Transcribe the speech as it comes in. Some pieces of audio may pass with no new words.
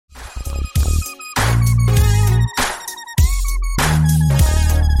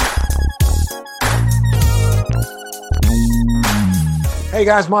Hey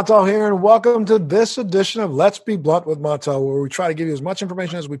guys, Montel here, and welcome to this edition of Let's Be Blunt with Montel, where we try to give you as much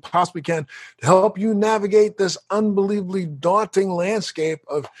information as we possibly can to help you navigate this unbelievably daunting landscape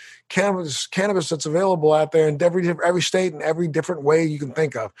of cannabis that's available out there in every state and every different way you can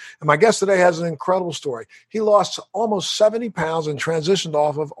think of. And my guest today has an incredible story. He lost almost 70 pounds and transitioned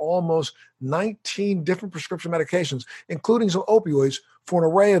off of almost 19 different prescription medications, including some opioids, for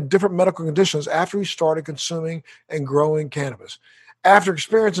an array of different medical conditions after he started consuming and growing cannabis. After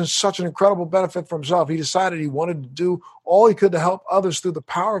experiencing such an incredible benefit for himself, he decided he wanted to do all he could to help others through the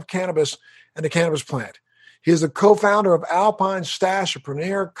power of cannabis and the cannabis plant. He is the co-founder of Alpine Stash, a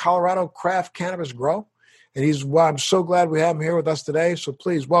premier Colorado craft cannabis grow. And I'm so glad we have him here with us today. So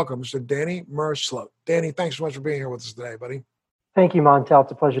please welcome Mr. Danny Merslow. Danny, thanks so much for being here with us today, buddy. Thank you, Montel.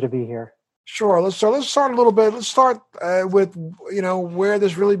 It's a pleasure to be here. Sure. Let's start a little bit. Let's start with, where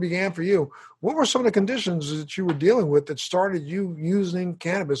this really began for you. What were some of the conditions that you were dealing with that started you using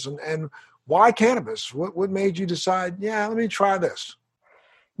cannabis, and why cannabis? What made you decide, let me try this?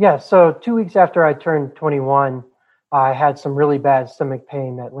 Yeah. So 2 weeks after I turned 21, I had some really bad stomach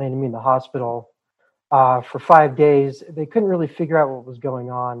pain that landed me in the hospital for 5 days. They couldn't really figure out what was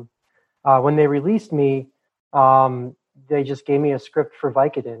going on. When they released me, they just gave me a script for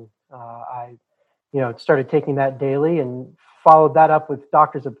Vicodin. I started taking that daily and followed that up with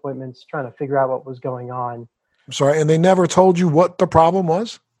doctor's appointments, trying to figure out what was going on. I'm sorry. And they never told you what the problem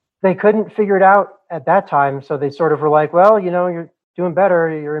was? They couldn't figure it out at that time. So they sort of were like, well, you're doing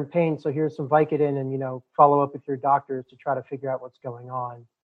better. You're in pain. So here's some Vicodin and, follow up with your doctors to try to figure out what's going on,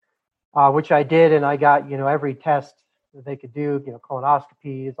 which I did. And I got, every test that they could do,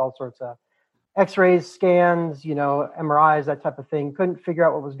 colonoscopies, all sorts of X-rays, scans, MRIs, that type of thing. Couldn't figure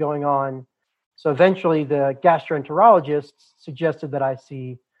out what was going on. So eventually the gastroenterologist suggested that I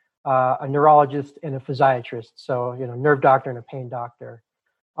see a neurologist and a physiatrist. So, nerve doctor and a pain doctor.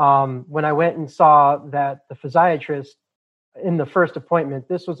 When I went and saw that the physiatrist in the first appointment,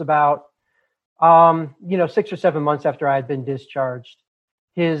 this was about, 6 or 7 months after I had been discharged,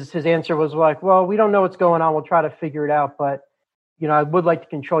 his answer was like, well, we don't know what's going on. We'll try to figure it out. But I would like to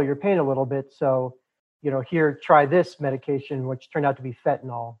control your pain a little bit. So, here, try this medication, which turned out to be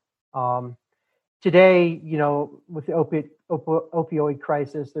fentanyl. Today, with the opioid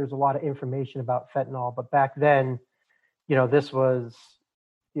crisis, there's a lot of information about fentanyl. But back then, this was,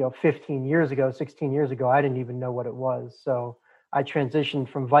 15 years ago, 16 years ago, I didn't even know what it was. So I transitioned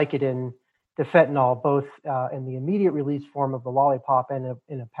from Vicodin to fentanyl, both in the immediate release form of the lollipop and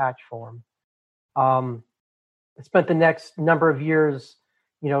in a patch form. I spent the next number of years,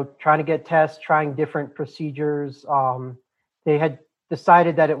 trying to get tests, trying different procedures. They had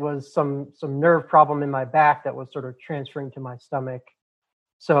decided that it was some nerve problem in my back that was sort of transferring to my stomach.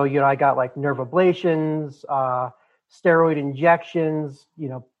 So, I got like nerve ablations, steroid injections,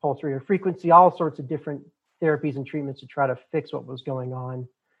 pulse rate frequency, all sorts of different therapies and treatments to try to fix what was going on.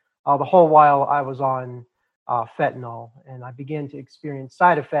 The whole while I was on fentanyl, and I began to experience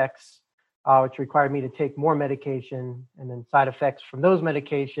side effects, which required me to take more medication, and then side effects from those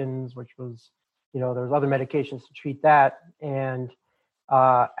medications, which was, there was other medications to treat that. And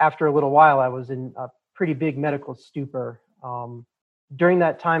after a little while, I was in a pretty big medical stupor. During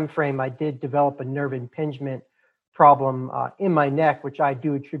that time frame, I did develop a nerve impingement problem in my neck, which I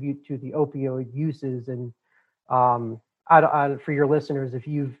do attribute to the opioid uses. And for your listeners, if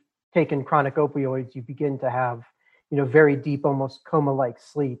you've taken chronic opioids, you begin to have, very deep, almost coma-like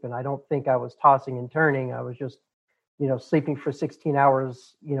sleep. And I don't think I was tossing and turning. I was just, sleeping for 16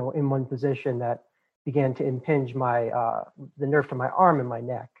 hours, in one position that began to impinge the nerve to my arm and my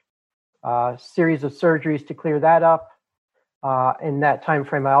neck. Series of surgeries to clear that up. In that time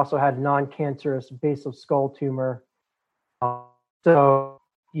frame, I also had a non-cancerous basal skull tumor. So,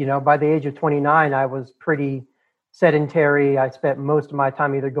 by the age of 29, I was pretty sedentary. I spent most of my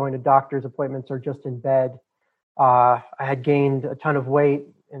time either going to doctor's appointments or just in bed. I had gained a ton of weight,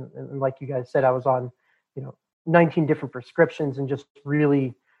 and like you guys said, I was on, 19 different prescriptions and just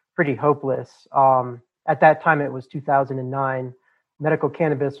really pretty hopeless. At that time, it was 2009. Medical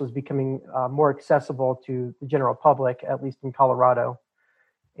cannabis was becoming more accessible to the general public, at least in Colorado.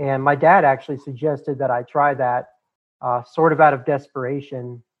 And my dad actually suggested that I try that sort of out of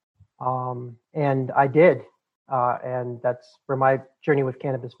desperation. And I did. And that's where my journey with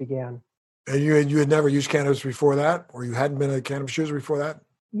cannabis began. And you had never used cannabis before that, or you hadn't been a cannabis user before that?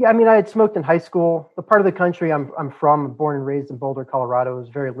 Yeah, I had smoked in high school. The part of the country I'm from, born and raised in Boulder, Colorado, is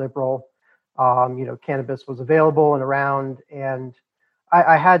very liberal. Cannabis was available and around, and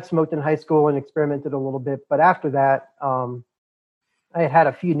I had smoked in high school and experimented a little bit. But after that, I had had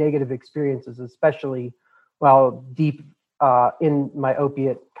a few negative experiences, especially deep in my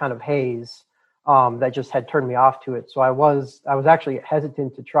opiate kind of haze that just had turned me off to it. So I was actually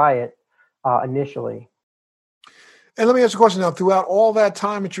hesitant to try it initially. And let me ask you a question now. Throughout all that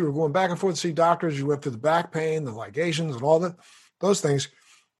time that you were going back and forth to see doctors, you went through the back pain, the ligations, and all those things.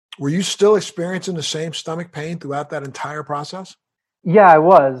 Were you still experiencing the same stomach pain throughout that entire process? Yeah, I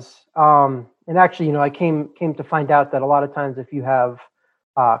was. And actually, I came to find out that a lot of times if you have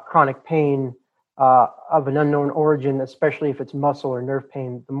chronic pain of an unknown origin, especially if it's muscle or nerve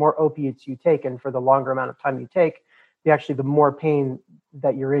pain, the more opiates you take, and for the longer amount of time you take, the more pain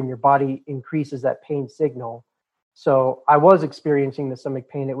that you're in, your body increases that pain signal. So I was experiencing the stomach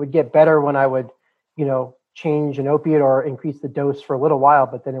pain. It would get better when I would, change an opiate or increase the dose for a little while,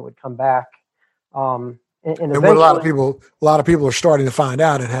 but then it would come back. And what a lot of people are starting to find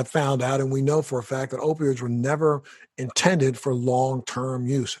out and have found out, and we know for a fact that opioids were never intended for long-term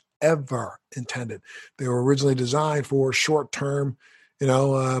use, ever intended. They were originally designed for short-term,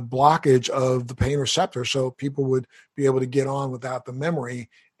 blockage of the pain receptor, so people would be able to get on without the memory,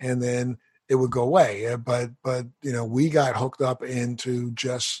 and then it would go away. But we got hooked up into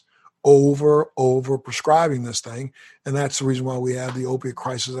just over prescribing this thing, and that's the reason why we have the opioid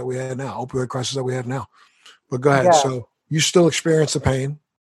crisis that we have now. But go ahead. yeah. So you still experience the pain?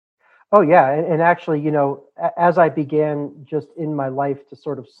 Oh yeah, and actually, as I began just in my life to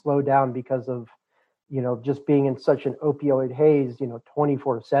sort of slow down because of, just being in such an opioid haze,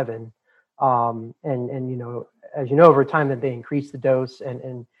 24/7, and as you know, over time that they increase the dose,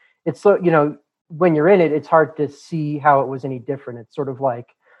 and it's so, when you're in it, it's hard to see how it was any different. It's sort of like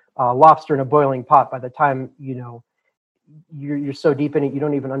lobster in a boiling pot. By the time you're so deep in it, you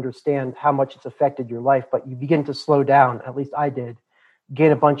don't even understand how much it's affected your life, but you begin to slow down. At least I did.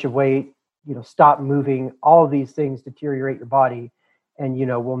 Gain a bunch of weight, stop moving. All of these things deteriorate your body, and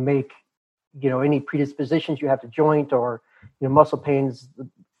will make any predispositions you have to joint or muscle pains,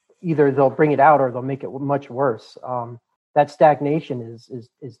 either they'll bring it out or they'll make it much worse. That stagnation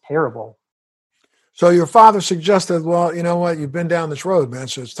is terrible. So your father suggested, well, you know what, you've been down this road, man,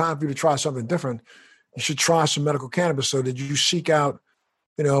 so it's time for you to try something different. You should try some medical cannabis. So did you seek out,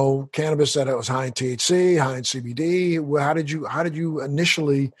 cannabis that it was high in THC, high in CBD? How did you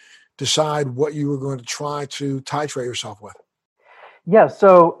initially decide what you were going to try to titrate yourself with? Yeah.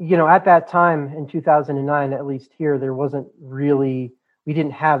 So, at that time in 2009, at least here, there wasn't really, we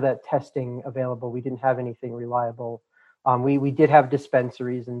didn't have that testing available. We didn't have anything reliable. We did have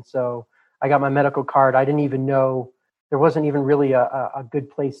dispensaries. And so I got my medical card. I didn't even know, there wasn't even really a good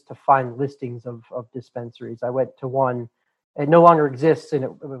place to find listings of dispensaries. I went to one, it no longer exists, and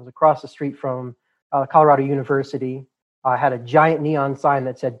it was across the street from Colorado University. I had a giant neon sign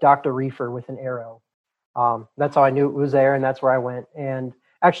that said Dr. Reefer with an arrow. That's how I knew it was there, and that's where I went. And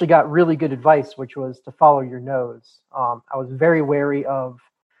actually got really good advice, which was to follow your nose. I was very wary of,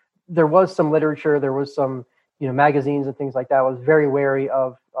 there was some literature, there was some magazines and things like that. I was very wary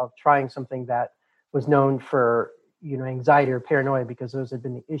of trying something that was known for anxiety or paranoia, because those had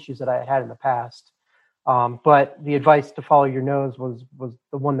been the issues that I had in the past. But the advice to follow your nose was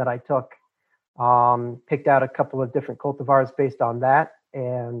the one that I took. Picked out a couple of different cultivars based on that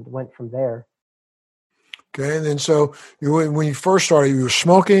and went from there. Okay, and then so when you first started, you were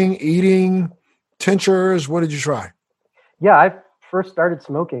smoking, eating, tinctures. What did you try? Yeah, I first started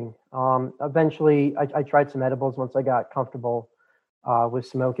smoking. Eventually, I tried some edibles once I got comfortable with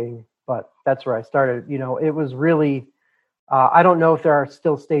smoking, but that's where I started. It was really, I don't know if there are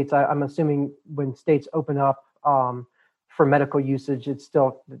still states. I'm assuming when states open up for medical usage, it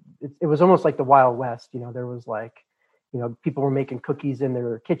was almost like the Wild West. There was like, people were making cookies in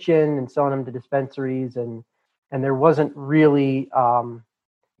their kitchen and selling them to dispensaries, and there wasn't really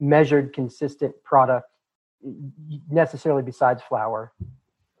measured, consistent product necessarily besides flour.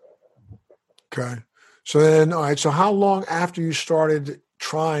 Okay. So then, all right. So how long after you started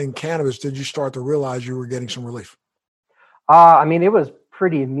trying cannabis did you start to realize you were getting some relief? It was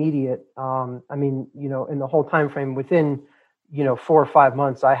pretty immediate. In the whole time frame, within 4 or 5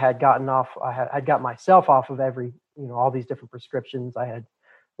 months, I had gotten off. I'd got myself off of all these different prescriptions. I had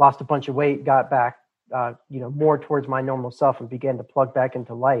lost a bunch of weight, got back, more towards my normal self, and began to plug back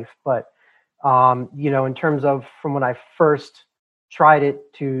into life. But in terms of from when I first tried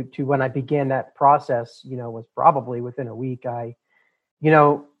it to when I began that process, was probably within a week.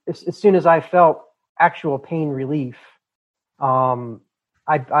 As soon as I felt actual pain relief,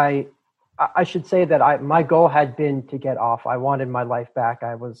 I should say that my goal had been to get off. I wanted my life back.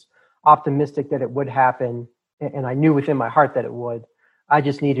 I was optimistic that it would happen, and I knew within my heart that it would. I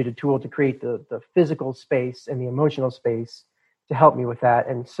just needed a tool to create the physical space and the emotional space to help me with that.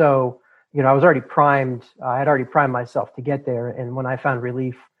 And so I was already primed. I had already primed myself to get there. And when I found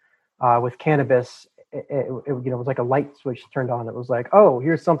relief with cannabis, it was like a light switch turned on. It was like, oh,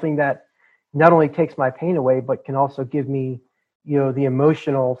 here's something that not only takes my pain away, but can also give me, the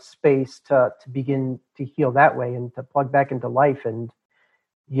emotional space to begin to heal that way and to plug back into life. And,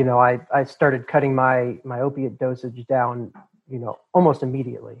 I started cutting my opiate dosage down, almost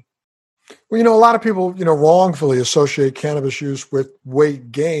immediately. Well, a lot of people, wrongfully associate cannabis use with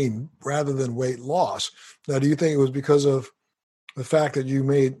weight gain rather than weight loss. Now, do you think it was because of the fact that you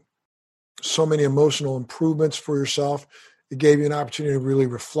made so many emotional improvements for yourself? It gave you an opportunity to really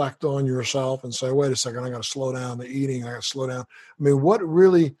reflect on yourself and say, wait a second, I got to slow down the eating. I got to slow down. I mean, what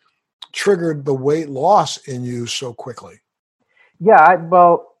really triggered the weight loss in you so quickly? Yeah,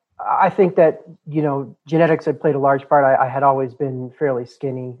 I think that, genetics had played a large part. I had always been fairly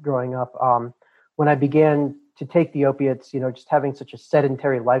skinny growing up. When I began to take the opiates, just having such a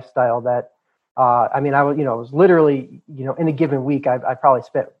sedentary lifestyle that, I was literally, in a given week, I probably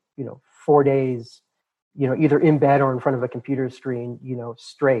spent, 4 days, either in bed or in front of a computer screen,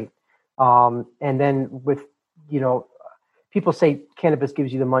 straight. And then with, people say cannabis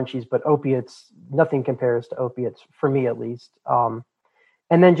gives you the munchies, but opiates, nothing compares to opiates, for me at least.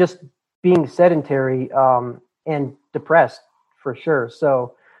 And then just being sedentary and depressed for sure.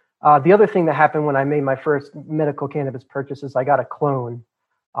 So the other thing that happened when I made my first medical cannabis purchase is I got a clone.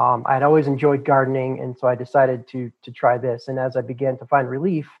 I had always enjoyed gardening, and so I decided to try this. And as I began to find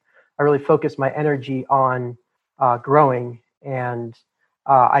relief, I really focused my energy on growing. And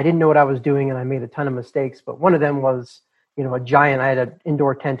I didn't know what I was doing, and I made a ton of mistakes. But one of them was, I had an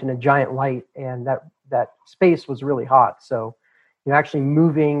indoor tent and a giant light, and that space was really hot. So actually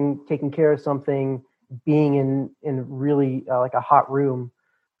moving, taking care of something, being in really like a hot room,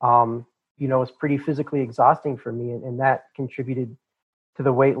 was pretty physically exhausting for me, and that contributed to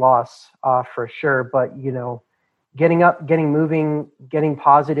the weight loss for sure. But getting up, getting moving, getting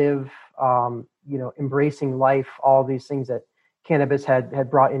positive, embracing life, all these things that cannabis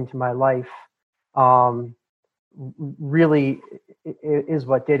had brought into my life, really is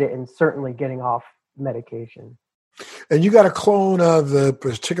what did it, and certainly getting off medication. And you got a clone of the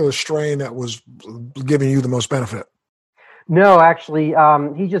particular strain that was giving you the most benefit? No, actually,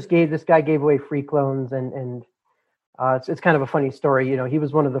 this guy gave away free clones, and it's kind of a funny story. He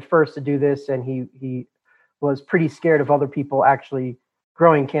was one of the first to do this, and he was pretty scared of other people actually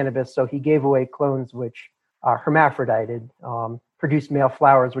growing cannabis, so he gave away clones which hermaphrodited, produced male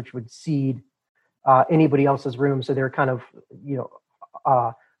flowers, which would seed anybody else's room. So they're kind of,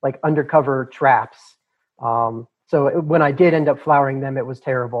 like undercover traps. So when I did end up flowering them, it was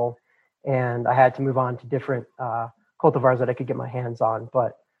terrible, and I had to move on to different cultivars that I could get my hands on.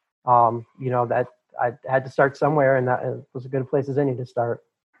 But that I had to start somewhere, and that was as good a place as any to start.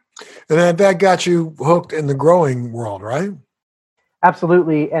 And that got you hooked in the growing world, right?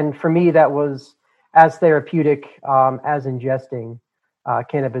 Absolutely, and for me, that was as therapeutic as ingesting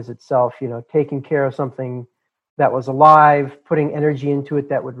cannabis itself. Taking care of something that was alive, putting energy into it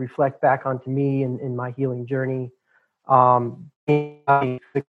that would reflect back onto me in my healing journey, and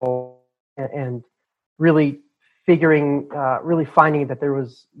really really finding that there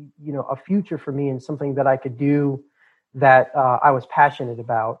was, a future for me and something that I could do that I was passionate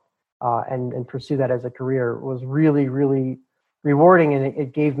about, and pursue that as a career was really, really rewarding. And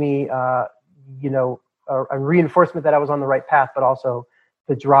it gave me, a reinforcement that I was on the right path, but also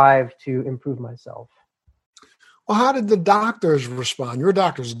the drive to improve myself. Well, how did the doctors respond? Your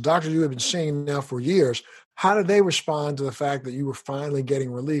doctors, the doctors you have been seeing now for years, how did they respond to the fact that you were finally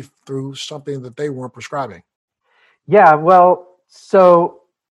getting relief through something that they weren't prescribing? Yeah, well, so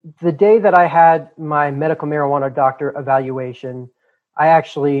the day that I had my medical marijuana doctor evaluation, I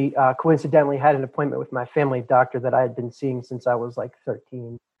actually coincidentally had an appointment with my family doctor that I had been seeing since I was like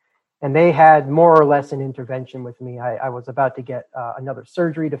 13. And they had more or less an intervention with me. I was about to get another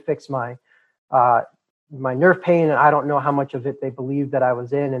surgery to fix my nerve pain, and I don't know how much of it they believed that I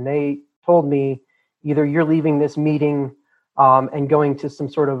was in. And they told me, either you're leaving this meeting and going to some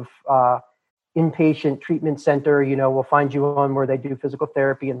sort of inpatient treatment center, we'll find you one where they do physical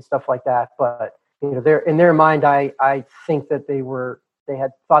therapy and stuff like that. But they're in their mind, I think that they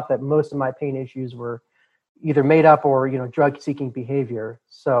had thought that most of my pain issues were either made up or drug-seeking behavior.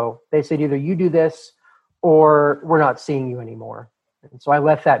 So they said, either you do this or we're not seeing you anymore. And so I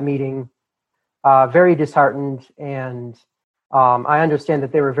left that meeting very disheartened, and I understand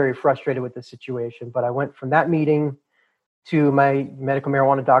that they were very frustrated with the situation. But I went from that meeting to my medical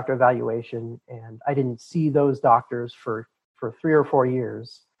marijuana doctor evaluation, and I didn't see those doctors for 3 or 4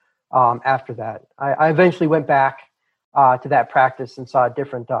 years after that. I eventually went back to that practice and saw a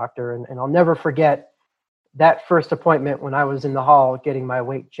different doctor. And I'll never forget that first appointment when I was in the hall getting my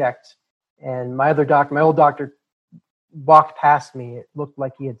weight checked. And my old doctor, walked past me. It looked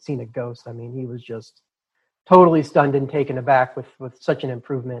like he had seen a ghost. I mean, he was just totally stunned and taken aback with such an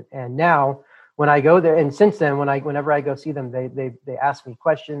improvement. And now when I go there, and since then, whenever I go see them, they ask me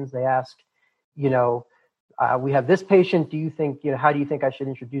questions. They ask, we have this patient. Do you think, how do you think I should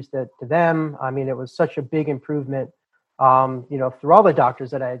introduce that to them? I mean, it was such a big improvement, through all the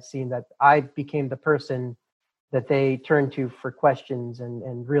doctors that I had seen, that I became the person that they turned to for questions,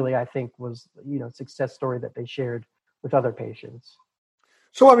 and really, I think was, success story that they shared with other patients.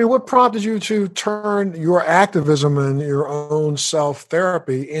 So, I mean, what prompted you to turn your activism and your own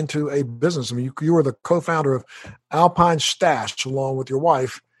self-therapy into a business? I mean, you were the co-founder of Alpine Stash along with your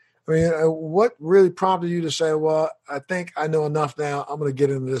wife. I mean, what really prompted you to say, well, I think I know enough now, I'm going to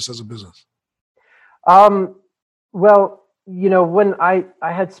get into this as a business? Well, when I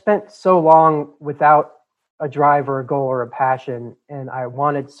had spent so long without a drive or a goal or a passion, and I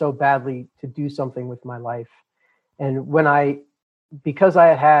wanted so badly to do something with my life. And because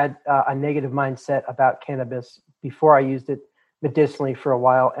I had a negative mindset about cannabis before I used it medicinally for a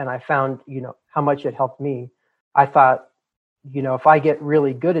while, and I found, how much it helped me, I thought, if I get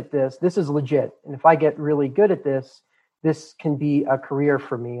really good at this, this is legit. And if I get really good at this, this can be a career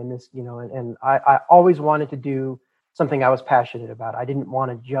for me. And this, and I always wanted to do something I was passionate about. I didn't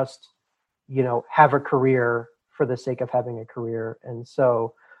want to just, have a career for the sake of having a career. And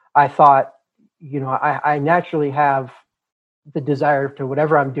so I thought, I naturally have the desire to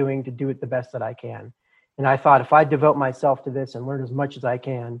whatever I'm doing to do it the best that I can. And I thought if I devote myself to this and learn as much as I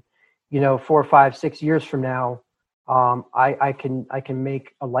can, 4, 5, 6 years from now, I can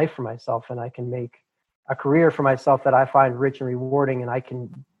make a life for myself, and I can make a career for myself that I find rich and rewarding, and I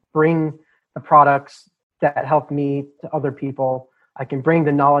can bring the products that help me to other people. I can bring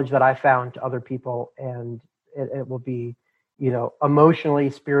the knowledge that I found to other people, and it will be, emotionally,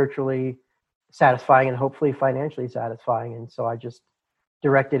 spiritually satisfying, and hopefully financially satisfying. And so I just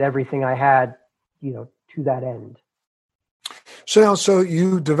directed everything I had, to that end. So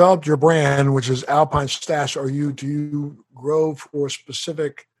you developed your brand, which is Alpine Stash. Do you grow for a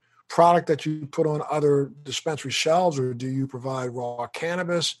specific product that you put on other dispensary shelves, or do you provide raw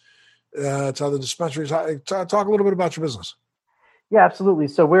cannabis to other dispensaries? Talk a little bit about your business. Yeah, absolutely.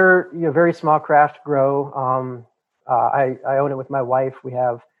 So we're a very small craft grow. I own it with my wife. We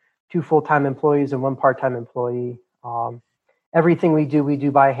have 2 full-time employees and 1 part-time employee. Everything we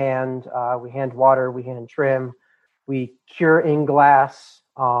do by hand. We hand water, we hand trim, we cure in glass.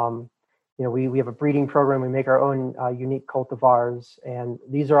 We have a breeding program. We make our own unique cultivars, and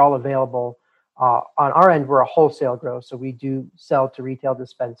these are all available. On our end, we're a wholesale grow, so we do sell to retail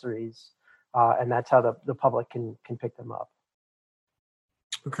dispensaries, and that's how the public can pick them up.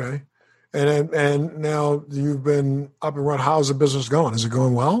 Okay. And now you've been up and running. How's the business going? Is it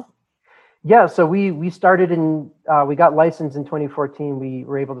going well? Yeah, so we started we got licensed in 2014. We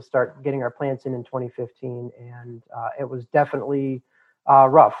were able to start getting our plants in 2015, and it was definitely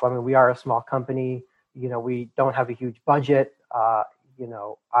rough. I mean, we are a small company. We don't have a huge budget.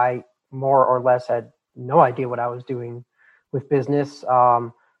 I more or less had no idea what I was doing with business.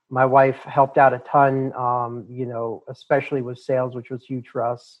 My wife helped out a ton, especially with sales, which was huge for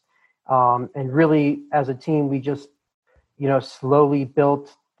us. And really, as a team, we just, slowly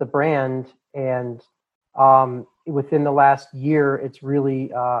built the brand, and within the last year, it's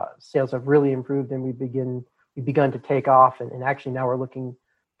really sales have really improved, and we've begun to take off, and actually now we're looking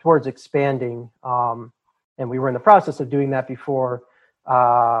towards expanding. And we were in the process of doing that before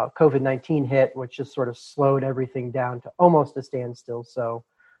COVID-19 hit, which just sort of slowed everything down to almost a standstill. So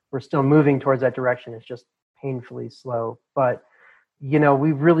we're still moving towards that direction. It's just painfully slow, but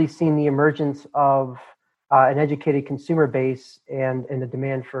we've really seen the emergence of an educated consumer base and the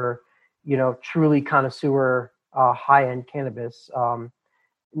demand for, truly connoisseur, high-end cannabis.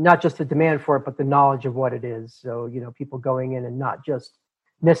 Not just the demand for it, but the knowledge of what it is. So, people going in and not just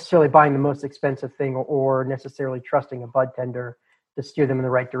necessarily buying the most expensive thing or necessarily trusting a bud tender to steer them in the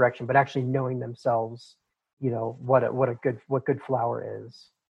right direction, but actually knowing themselves, what good flower is.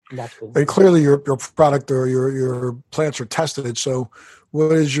 And clearly your product or your plants are tested. So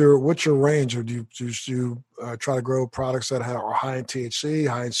what's your range? Or do you try to grow products that are high in THC,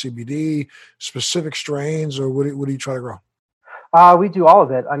 high in CBD, specific strains, or what do you try to grow? We do all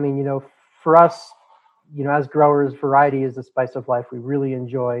of it. I mean, for us, as growers, variety is the spice of life. We really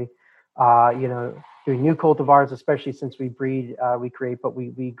enjoy, doing new cultivars, especially since we breed, we create, but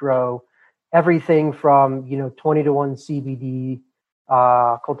we grow everything from, 20 to 1 CBD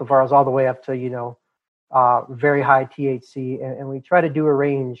cultivars all the way up to, very high THC, and we try to do a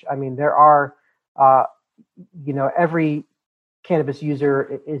range. I mean, there are, uh, every cannabis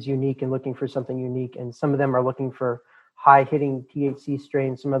user is unique and looking for something unique, and some of them are looking for high hitting THC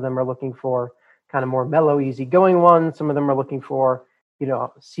strains. Some of them are looking for kind of more mellow, easygoing ones. Some of them are looking for,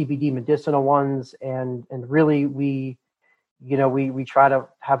 CBD medicinal ones, and really we try to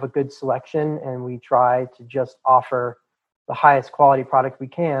have a good selection, and we try to just offer the highest quality product we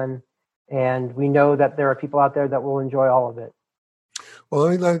can. And we know that there are people out there that will enjoy all of it. Well,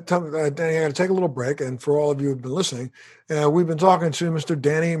 Danny, I got to take a little break. And for all of you who've been listening, we've been talking to Mr.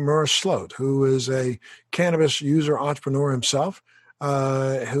 Danny Murs-Sloat, who is a cannabis user entrepreneur himself,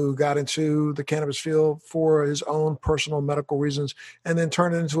 who got into the cannabis field for his own personal medical reasons and then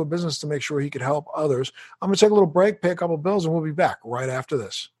turned it into a business to make sure he could help others. I'm going to take a little break, pay a couple of bills, and we'll be back right after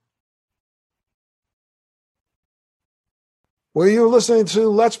this. Well, you're listening to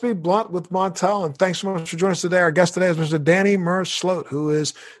Let's Be Blunt with Montel, and thanks so much for joining us today. Our guest today is Mr. Danny Murs-Sloat, who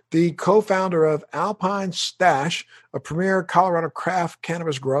is the co-founder of Alpine Stash, a premier Colorado craft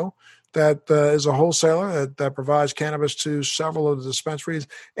cannabis grow that is a wholesaler that provides cannabis to several of the dispensaries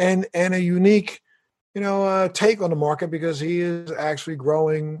and a unique, take on the market because he is actually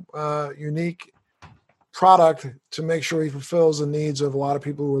growing unique product to make sure he fulfills the needs of a lot of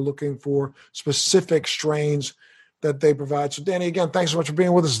people who are looking for specific strains that they provide. So Danny, again, thanks so much for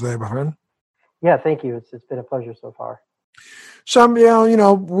being with us today, my friend. Yeah, thank you. It's been a pleasure so far. So,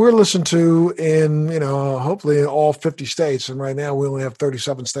 we're listened to in, hopefully in all 50 states. And right now we only have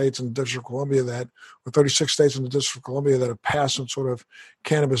 37 states in the District of Columbia or 36 states in the District of Columbia that have passed some sort of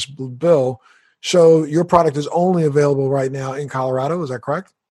cannabis bill. So your product is only available right now in Colorado. Is that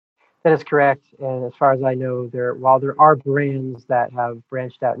correct? That is correct. And as far as I know, while there are brands that have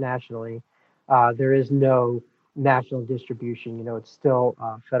branched out nationally, there is no national distribution. It's still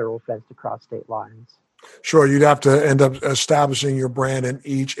federal fenced across state lines. Sure, you'd have to end up establishing your brand in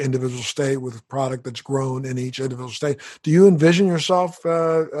each individual state with a product that's grown in each individual state. Do you envision yourself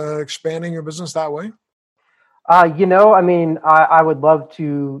expanding your business that way? I would love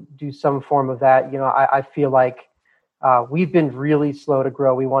to do some form of that. I feel like we've been really slow to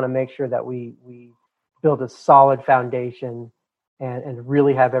grow. We want to make sure that we build a solid foundation and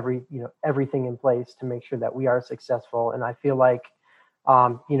really have everything in place to make sure that we are successful. And I feel like,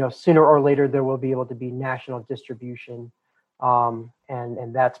 sooner or later there will be able to be national distribution.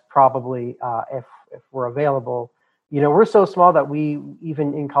 And that's probably, if we're available, we're so small that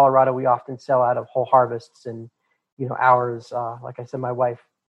even in Colorado, we often sell out of whole harvests and, hours. Like I said, my wife,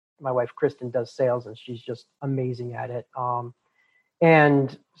 Kristen, does sales and she's just amazing at it.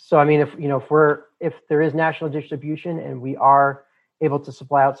 And so, if there is national distribution and we are able to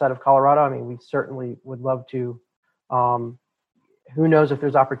supply outside of Colorado, we certainly would love to. Who knows if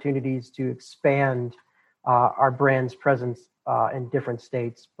there's opportunities to expand our brand's presence in different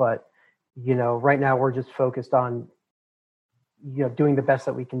states. But, right now we're just focused on, doing the best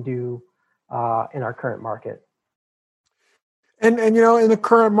that we can do in our current market. And in the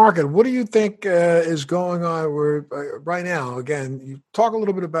current market, what do you think is going on right now? Again, you talk a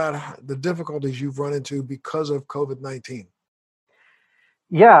little bit about the difficulties you've run into because of COVID-19.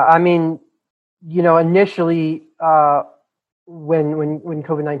 Yeah, initially when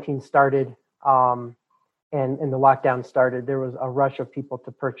COVID-19 started and the lockdown started, there was a rush of people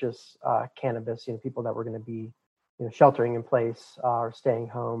to purchase cannabis. People that were going to be sheltering in place or staying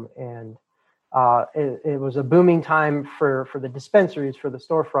home, and it was a booming time for the dispensaries, for the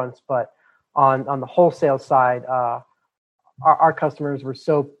storefronts. But on the wholesale side, our customers were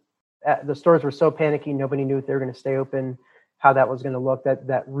the stores were so panicky. Nobody knew if they were going to stay open, how that was going to look.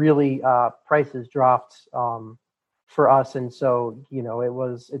 That really prices dropped for us, and so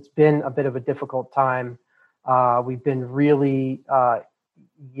it's been a bit of a difficult time. We've been really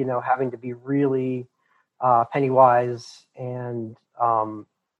having to be really penny wise, and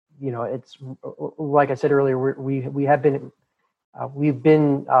it's like I said earlier, we've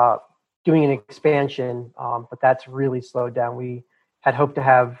been doing an expansion, but that's really slowed down. We had hoped to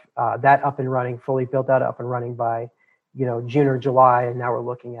have that up and running, fully built out, up and running by June or July, and now we're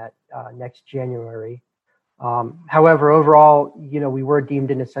looking at next January. However, overall, we were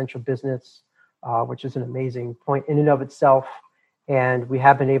deemed an essential business, which is an amazing point in and of itself, and we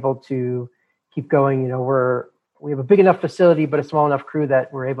have been able to keep going. We have a big enough facility, but a small enough crew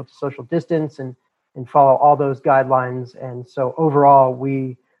that we're able to social distance and follow all those guidelines. And so overall,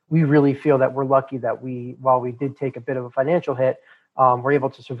 we really feel that we're lucky that while we did take a bit of a financial hit, we're able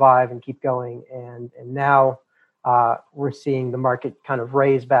to survive and keep going. And now we're seeing the market kind of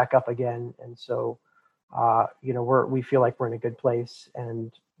raise back up again. And so, we feel like we're in a good place,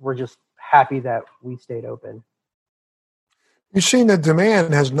 and we're just happy that we stayed open. You've seen the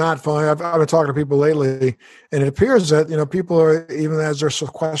demand has not fallen. I've been talking to people lately, and it appears that, people are, even as they're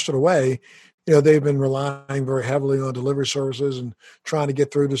sequestered away, they've been relying very heavily on delivery services and trying to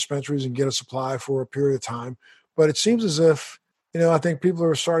get through dispensaries and get a supply for a period of time. But it seems as if, I think people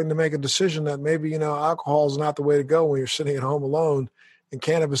are starting to make a decision that maybe, alcohol is not the way to go when you're sitting at home alone, and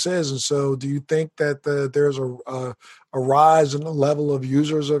cannabis is. And so do you think that there's a rise in the level of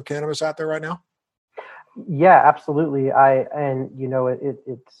users of cannabis out there right now? Yeah, absolutely.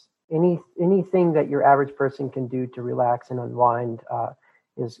 It's anything that your average person can do to relax and unwind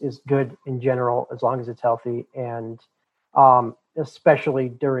is good in general, as long as it's healthy, and especially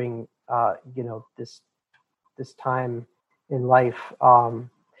during this time in life.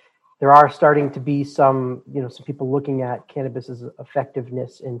 There are starting to be some people looking at cannabis's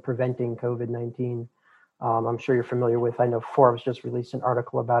effectiveness in preventing COVID-19. I'm sure you're familiar with. I know Forbes just released an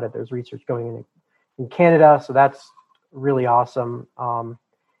article about it. There's research going in Canada, so that's really awesome.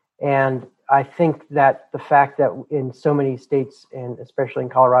 And I think that the fact that in so many states, and especially in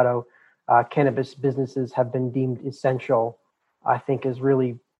Colorado, cannabis businesses have been deemed essential, I think is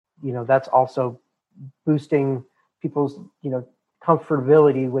really, that's also boosting people's,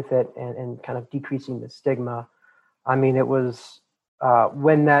 comfortability with it, and kind of decreasing the stigma. I mean, it was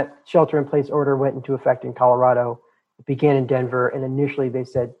when that shelter-in-place order went into effect in Colorado, it began in Denver, and initially they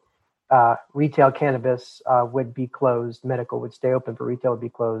said retail cannabis would be closed, medical would stay open, but retail would be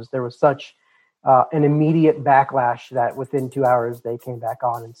closed. There was such an immediate backlash that within 2 hours they came back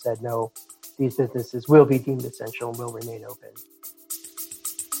on and said, no, these businesses will be deemed essential and will remain open.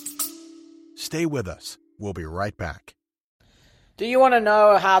 Stay with us. We'll be right back. Do you want to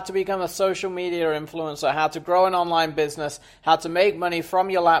know how to become a social media influencer, how to grow an online business, how to make money from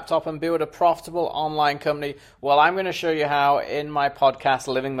your laptop and build a profitable online company? Well, I'm going to show you how in my podcast,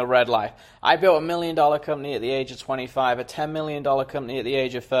 Living the Red Life. I built $1 million company at the age of 25, a $10 million company at the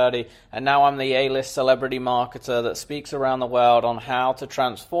age of 30, and now I'm the A-list celebrity marketer that speaks around the world on how to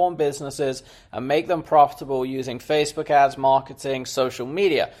transform businesses and make them profitable using Facebook ads, marketing, social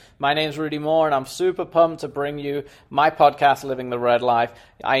media. My name's Rudy Moore, and I'm super pumped to bring you my podcast, Living the Red Life.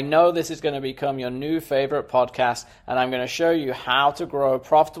 I know this is going to become your new favorite podcast, and I'm going to show you how to grow a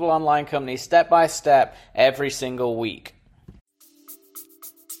profitable online company step by step every single week.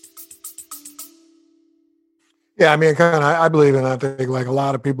 Yeah, I mean, I believe, and I think like a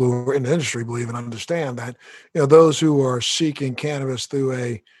lot of people who are in the industry believe and understand that, those who are seeking cannabis through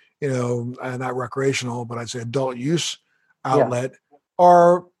a, not recreational, but I'd say adult use outlet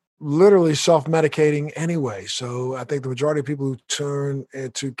are literally self-medicating anyway. So I think the majority of people who turn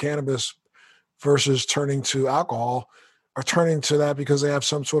to cannabis versus turning to alcohol are turning to that because they have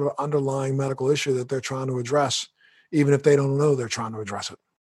some sort of underlying medical issue that they're trying to address, even if they don't know they're trying to address it.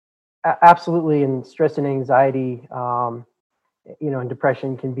 Absolutely. And stress and anxiety, and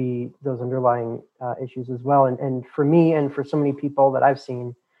depression can be those underlying issues as well. And for me, and for so many people that I've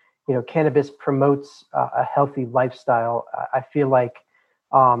seen, cannabis promotes a healthy lifestyle. I feel like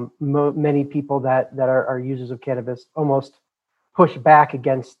many people that are users of cannabis almost push back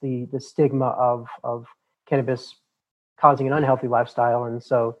against the stigma of cannabis causing an unhealthy lifestyle. And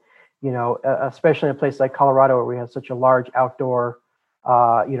so, especially in a place like Colorado, where we have such a large outdoor,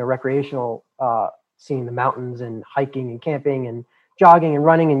 recreational scene, the mountains and hiking and camping and jogging and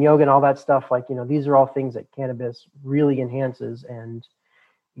running and yoga and all that stuff. Like, these are all things that cannabis really enhances. And,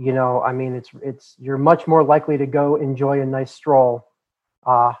 it's you're much more likely to go enjoy a nice stroll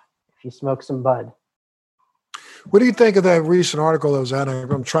if you smoke some bud. What do you think of that recent article that was out? I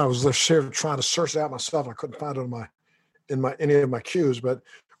was trying to search it out myself. I couldn't find it in any of my queues, but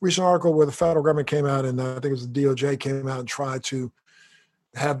recent article where the federal government came out, and I think it was the DOJ came out and tried to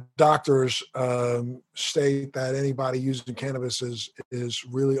have doctors state that anybody using cannabis is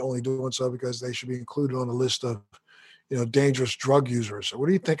really only doing so because they should be included on a list of, dangerous drug users. What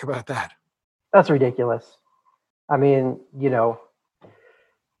do you think about that? That's ridiculous. I mean,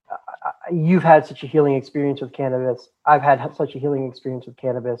 you've had such a healing experience with cannabis. I've had such a healing experience with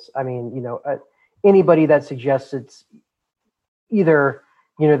cannabis. I mean, anybody that suggests it's either,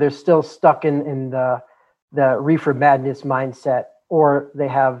 they're still stuck in the reefer madness mindset, or they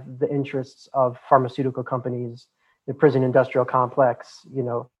have the interests of pharmaceutical companies, the prison industrial complex,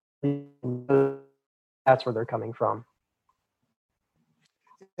 that's where they're coming from.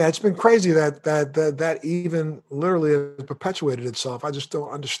 Yeah, it's been crazy that even literally has perpetuated itself. I just don't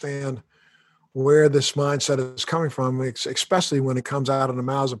understand where this mindset is coming from, especially when it comes out of the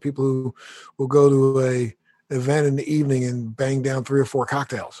mouths of people who will go to a event in the evening and bang down 3 or 4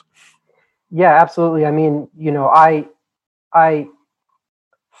 cocktails. Yeah, absolutely. I mean, I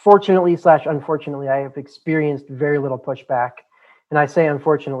fortunately / unfortunately, I have experienced very little pushback. And I say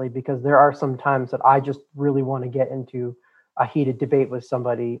unfortunately because there are some times that I just really want to get into a heated debate with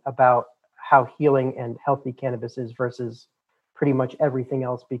somebody about how healing and healthy cannabis is versus pretty much everything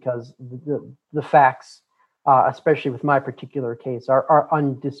else, because the facts, especially with my particular case, are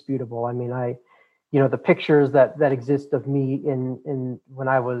undisputable. I mean, the pictures that exist of me in when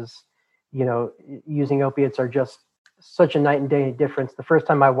I was, using opiates are just such a night and day difference. The first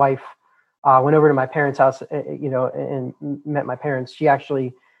time my wife went over to my parents' house, and met my parents,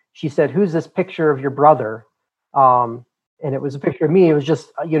 she said, "Who's this picture of your brother?" And it was a picture of me. It was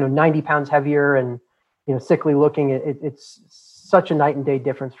just, 90 pounds heavier and, sickly looking. It's such a night and day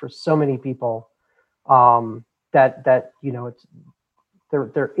difference for so many people, that it's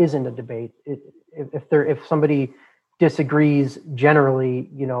there isn't a debate. If somebody disagrees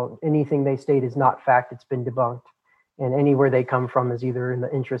generally, anything they state is not fact. It's been debunked, and anywhere they come from is either in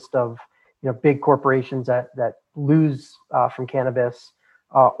the interest of big corporations that lose from cannabis,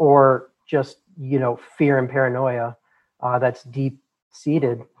 or just fear and paranoia that's deep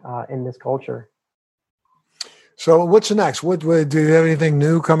seated in this culture. So what's next? What do you have anything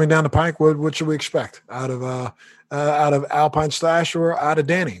new coming down the pike? What should we expect out of Alpine Stash or out of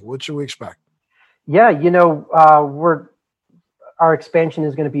Danny? What should we expect? Yeah, our expansion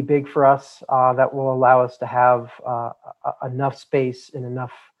is going to be big for us. That will allow us to have enough space and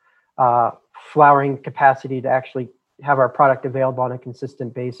enough flowering capacity to actually have our product available on a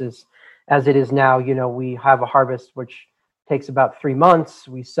consistent basis. As it is now, we have a harvest which takes about 3 months.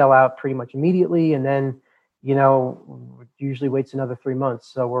 We sell out pretty much immediately, and then usually waits another 3 months.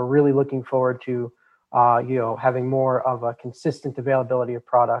 So we're really looking forward to having more of a consistent availability of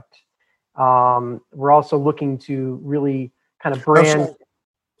product. We're also looking to really kind of brand.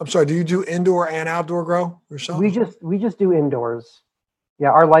 I'm sorry. Do you do indoor and outdoor grow yourself? We just do indoors. Yeah,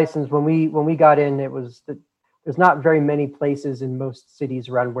 our license, when we got in, there's not very many places in most cities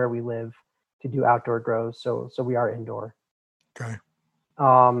around where we live to do outdoor grows. So we are indoor. Okay.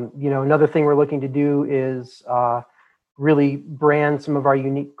 Another thing we're looking to do is really brand some of our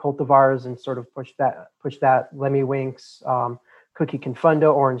unique cultivars and sort of push that Lemmy Winks, Cookie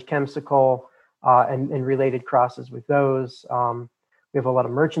Confundo, Orange Chemsicle, and related crosses with those. We have a lot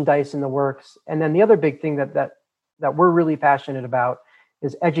of merchandise in the works. And then the other big thing that we're really passionate about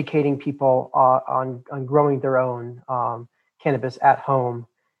is educating people on growing their own cannabis at home.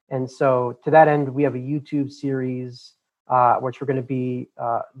 And so to that end, we have a YouTube series, which we're going to be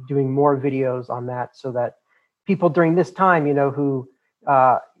doing more videos on that, so that people during this time, who,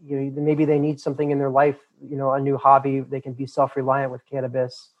 maybe they need something in their life, a new hobby, they can be self-reliant with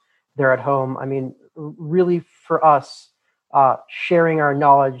cannabis. They're at home. I mean, really for us, sharing our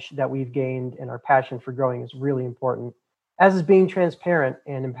knowledge that we've gained and our passion for growing is really important, as is being transparent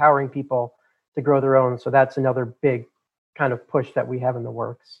and empowering people to grow their own. So that's another big kind of push that we have in the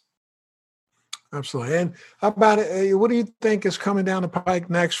works. Absolutely. And how about it? What do you think is coming down the pike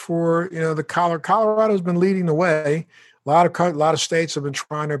next for, the Colorado's been leading the way. A lot of states have been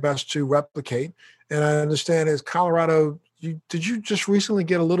trying their best to replicate. And I understand is Colorado, did you just recently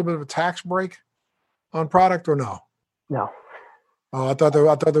get a little bit of a tax break on product or no? No. Oh, I thought there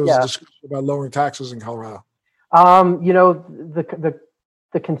was a discussion about lowering taxes in Colorado. The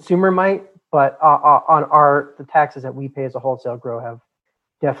consumer might, but on the taxes that we pay as a wholesale grow have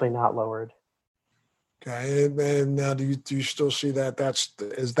definitely not lowered. Okay, and now do you still see that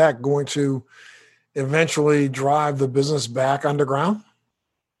is that going to eventually drive the business back underground?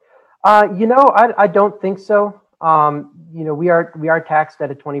 I don't think so. We are taxed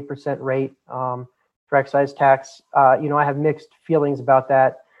at a 20% rate for excise tax. I have mixed feelings about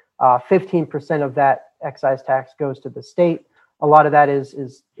that. 15% of that excise tax goes to the state. A lot of that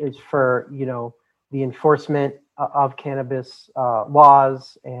is for the enforcement of cannabis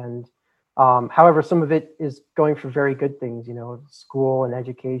laws, and however, some of it is going for very good things, school and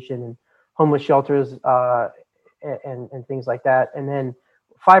education and homeless shelters and things like that. And then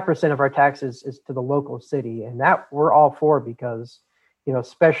 5% of our taxes is to the local city, and that we're all for, because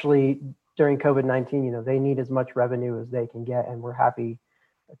especially during COVID-19, they need as much revenue as they can get, and we're happy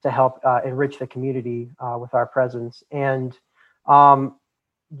to help enrich the community with our presence. And I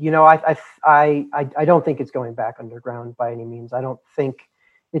don't think it's going back underground by any means. I don't think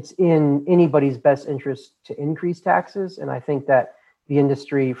it's in anybody's best interest to increase taxes. And I think that the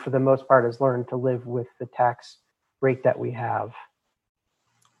industry, for the most part, has learned to live with the tax rate that we have.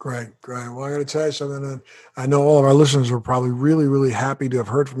 Great. Well, I got to tell you something. I know all of our listeners are probably really, really happy to have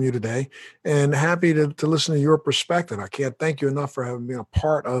heard from you today, and happy to listen to your perspective. I can't thank you enough for having been a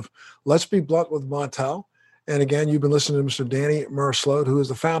part of Let's Be Blunt with Montel. And again, you've been listening to Mr. Danny Merslow, who is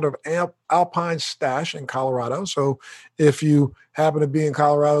the founder of Alpine Stash in Colorado. So if you happen to be in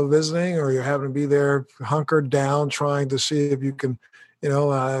Colorado visiting, or you happen to be there hunkered down trying to see if you can,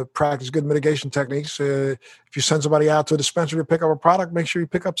 practice good mitigation techniques, if you send somebody out to a dispensary to pick up a product, make sure you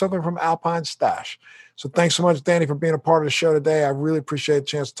pick up something from Alpine Stash. So thanks so much, Danny, for being a part of the show today. I really appreciate the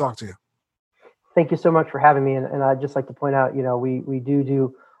chance to talk to you. Thank you so much for having me. And I'd just like to point out, we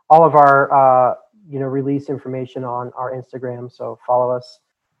do all of our, release information on our Instagram. So follow us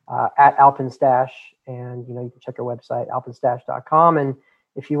at AlpineStash, and, you can check our website, alpinestash.com. And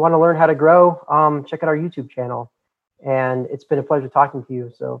if you want to learn how to grow, check out our YouTube channel. And it's been a pleasure talking to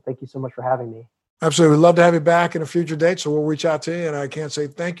you. So thank you so much for having me. Absolutely. We'd love to have you back in a future date. So we'll reach out to you. And I can't say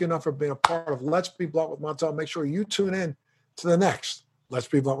thank you enough for being a part of Let's Be Blunt with Montel. Make sure you tune in to the next Let's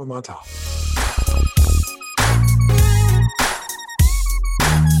Be Blunt with Montel.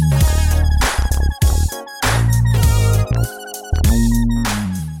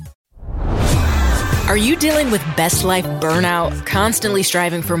 Are you dealing with best life burnout, constantly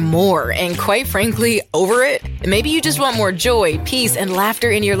striving for more, and quite frankly, over it? Maybe you just want more joy, peace, and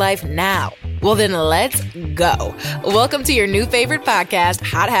laughter in your life now. Well, then let's go. Welcome to your new favorite podcast,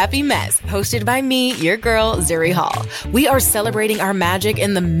 Hot Happy Mess, hosted by me, your girl, Zuri Hall. We are celebrating our magic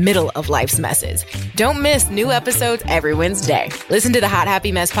in the middle of life's messes. Don't miss new episodes every Wednesday. Listen to the Hot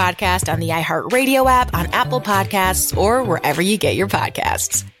Happy Mess podcast on the iHeartRadio app, on Apple Podcasts, or wherever you get your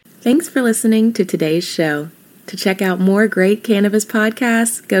podcasts. Thanks for listening to today's show. To check out more great cannabis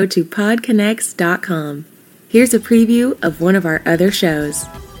podcasts, go to podconnects.com. Here's a preview of one of our other shows.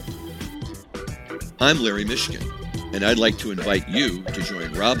 I'm Larry Mishkin, and I'd like to invite you to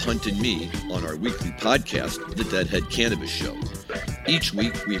join Rob Hunt and me on our weekly podcast, The Deadhead Cannabis Show. Each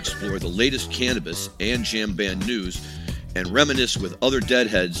week, we explore the latest cannabis and jam band news and reminisce with other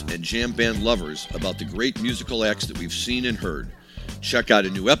Deadheads and jam band lovers about the great musical acts that we've seen and heard. Check out a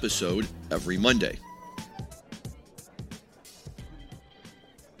new episode every Monday.